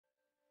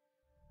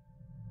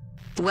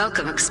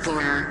Welcome,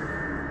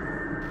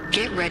 Explorer.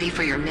 Get ready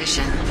for your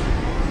mission.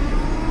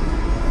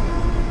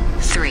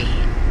 3,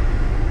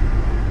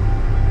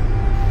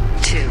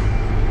 2,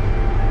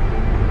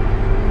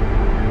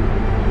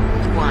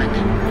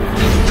 1.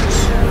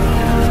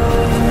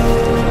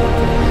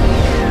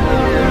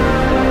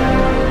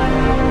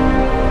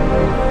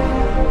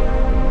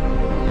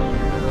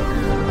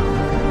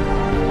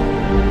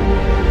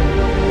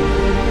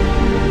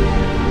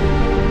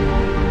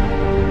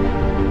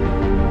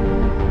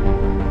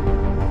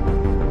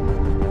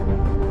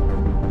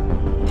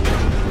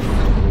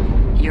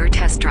 Your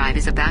test drive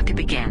is about to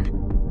begin.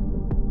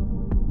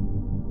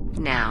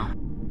 Now.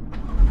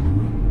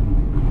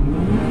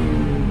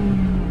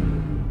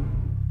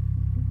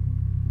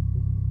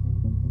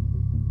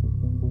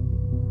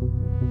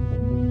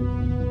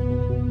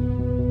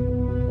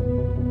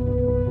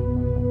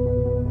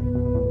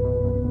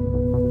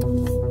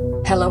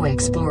 Hello,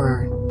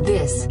 Explorer.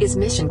 This is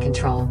Mission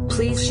Control.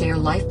 Please share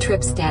life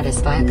trip status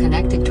via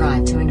connected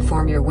drive to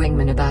inform your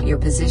wingman about your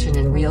position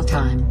in real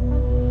time.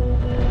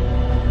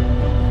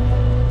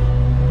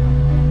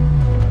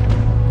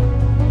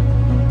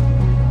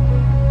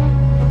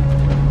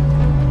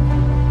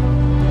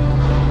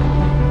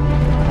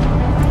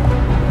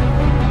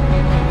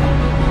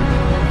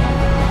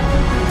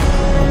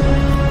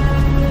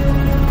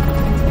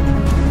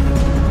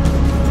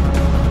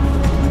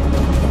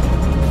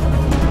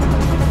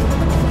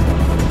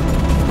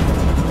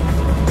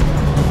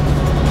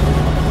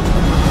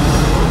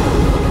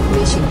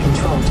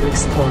 To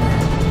Explorer.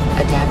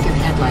 Adaptive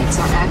headlights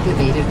are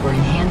activated for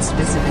enhanced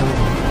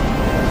visibility.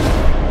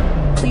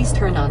 Please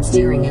turn on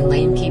steering and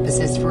lane keep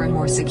assist for a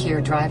more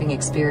secure driving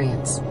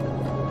experience.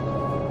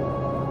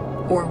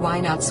 Or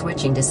why not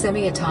switching to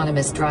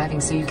semi-autonomous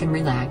driving so you can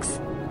relax?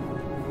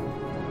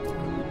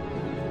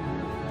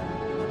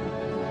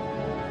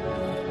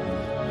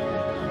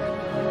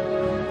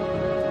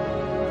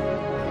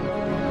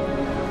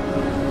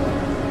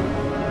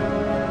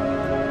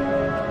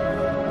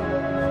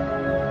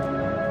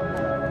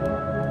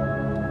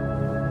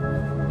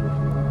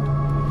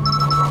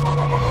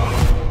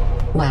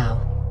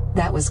 Wow.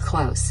 That was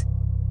close.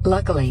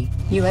 Luckily,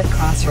 you have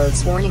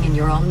crossroads warning in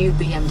your all-new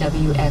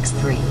BMW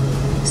X3.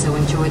 So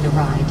enjoy the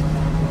ride.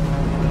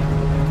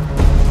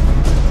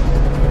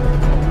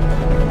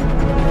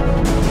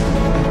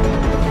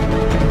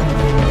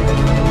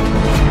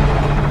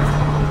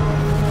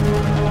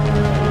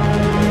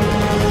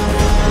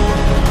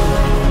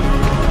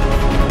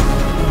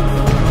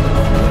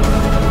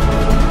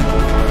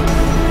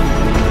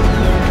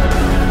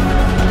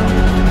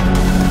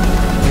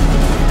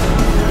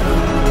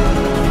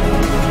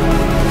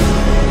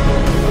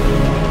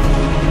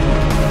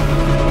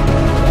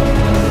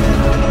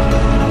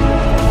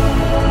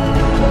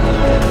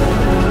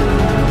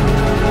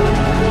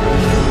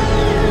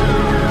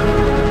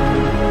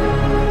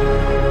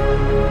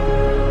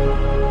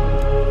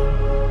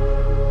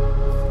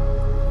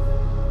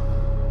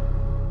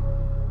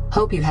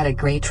 Hope you had a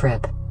great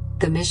trip.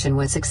 The mission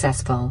was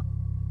successful.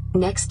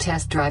 Next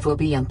test drive will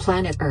be on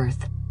planet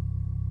Earth.